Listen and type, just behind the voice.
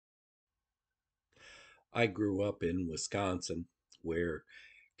I grew up in Wisconsin where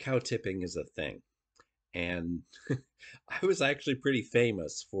cow tipping is a thing. And I was actually pretty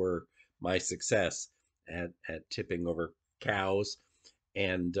famous for my success at tipping over cows.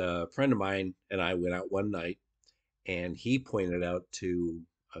 And a friend of mine and I went out one night and he pointed out to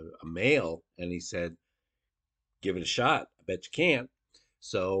a male and he said, "Give it a shot. I bet you can't."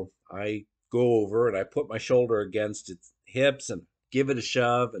 So I go over and I put my shoulder against its hips and give it a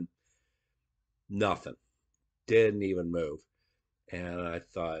shove and nothing. Didn't even move. And I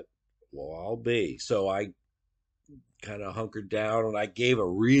thought, well, I'll be. So I kind of hunkered down and I gave a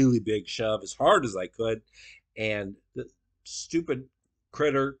really big shove as hard as I could. And the stupid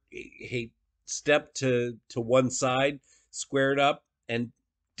critter, he stepped to one side, squared up, and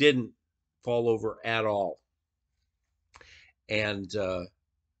didn't fall over at all. And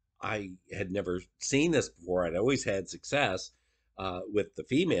I had never seen this before. I'd always had success with the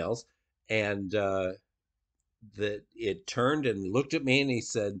females. And that it turned and looked at me and he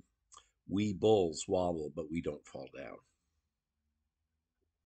said, "We bulls wobble, but we don't fall down."